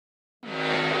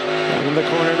the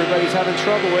corner everybody's having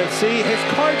trouble with. See, his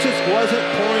car just wasn't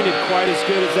pointed quite as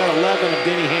good as that 11 of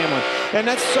Denny Hamlin. And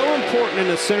that's so important in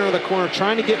the center of the corner,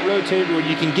 trying to get rotated where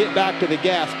you can get back to the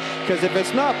gas. Because if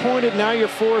it's not pointed, now you're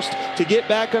forced to get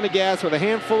back on the gas with a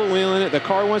handful of wheel in it. The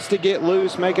car wants to get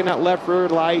loose, making that left rear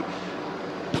light.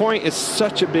 Point is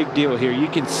such a big deal here. You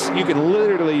can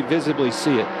literally visibly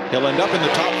see it. He'll end up in the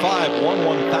top 5,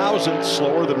 1/1000th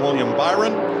slower than William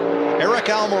Byron. Eric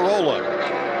Almirola,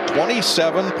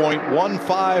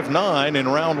 27.159 in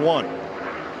round 1.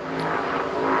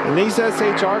 And these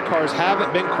SHR cars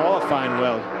haven't been qualifying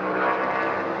well.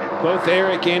 Both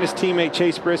Eric and his teammate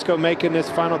Chase Briscoe making this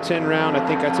final 10 round. I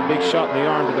think that's a big shot in the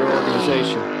arm to their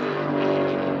organization.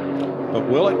 But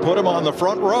will it put him on the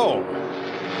front row?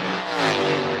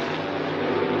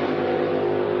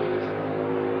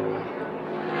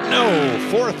 No,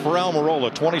 4th for Almirola,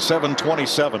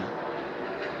 27.27.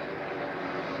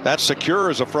 That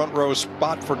secures a front row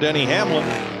spot for Denny Hamlin.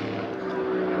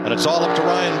 And it's all up to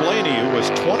Ryan Blaney, who was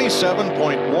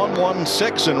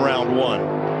 27.116 in round 1.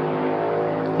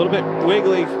 A little bit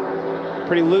wiggly,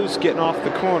 pretty loose getting off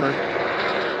the corner.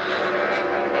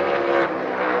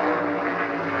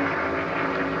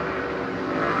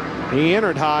 He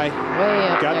entered high.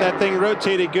 Got that thing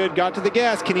rotated good, got to the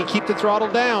gas. Can he keep the throttle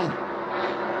down?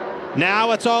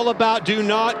 Now it's all about do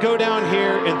not go down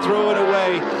here and throw it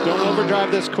away. Don't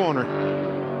overdrive this corner.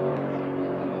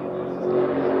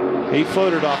 He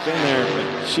floated off in there,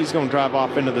 but she's going to drive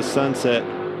off into the sunset.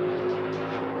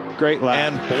 Great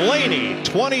lap. And Blaney,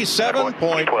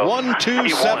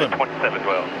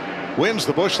 27.127. Wins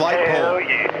the Busch Light pole.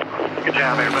 Good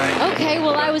job, everybody. Okay,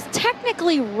 well, I was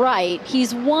technically right.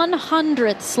 He's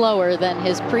 1/100th slower than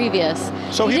his previous.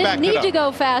 So he didn't need to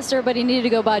go faster, but he needed to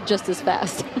go by just as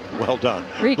fast. Well done.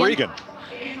 Regan.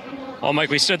 Well, Mike,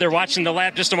 we stood there watching the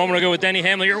lap just a moment ago with Denny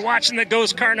Hamlin. You're watching the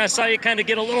ghost car, and I saw you kind of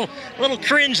get a little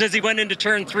cringe as he went into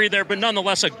turn 3 there, but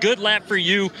nonetheless, a good lap for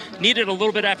you. Needed a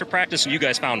little bit after practice, and you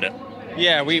guys found it.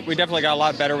 Yeah, we definitely got a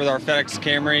lot better with our FedEx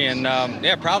Camry, and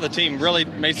yeah, proud of the team. Really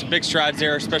made some big strides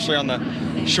there, especially on the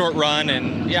short run.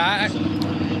 And yeah,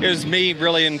 it was me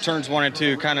really in turns 1 and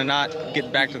 2, kind of not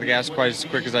getting back to the gas quite as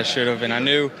quick as I should have. And I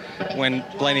knew when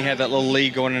Blaney had that little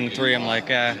lead going into 3, I'm like,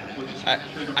 I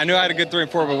knew I had a good 3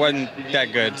 and 4, but wasn't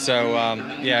that good. So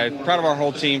yeah, proud of our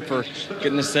whole team for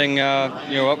getting this thing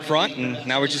up front, and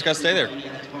now we just got to stay there.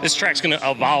 This track's going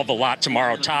to evolve a lot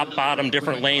tomorrow. Top, bottom,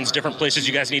 different lanes, different places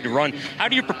you guys need to run. How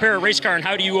do you prepare a race car, and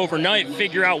how do you overnight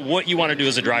figure out what you want to do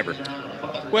as a driver?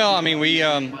 Well, I mean, we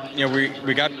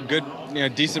got good,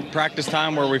 decent practice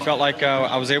time where we felt like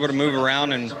I was able to move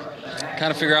around and kind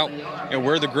of figure out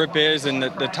where the grip is, and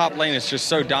the top lane is just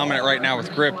so dominant right now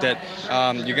with grip that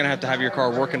you're going to have your car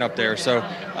working up there. So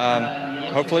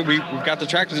hopefully we've got the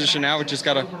track position now. We just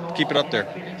got to keep it up there.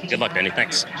 Good luck, Denny.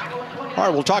 Thanks. All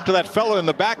right, we'll talk to that fellow in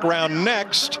the background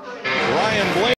next. Ryan Blaney.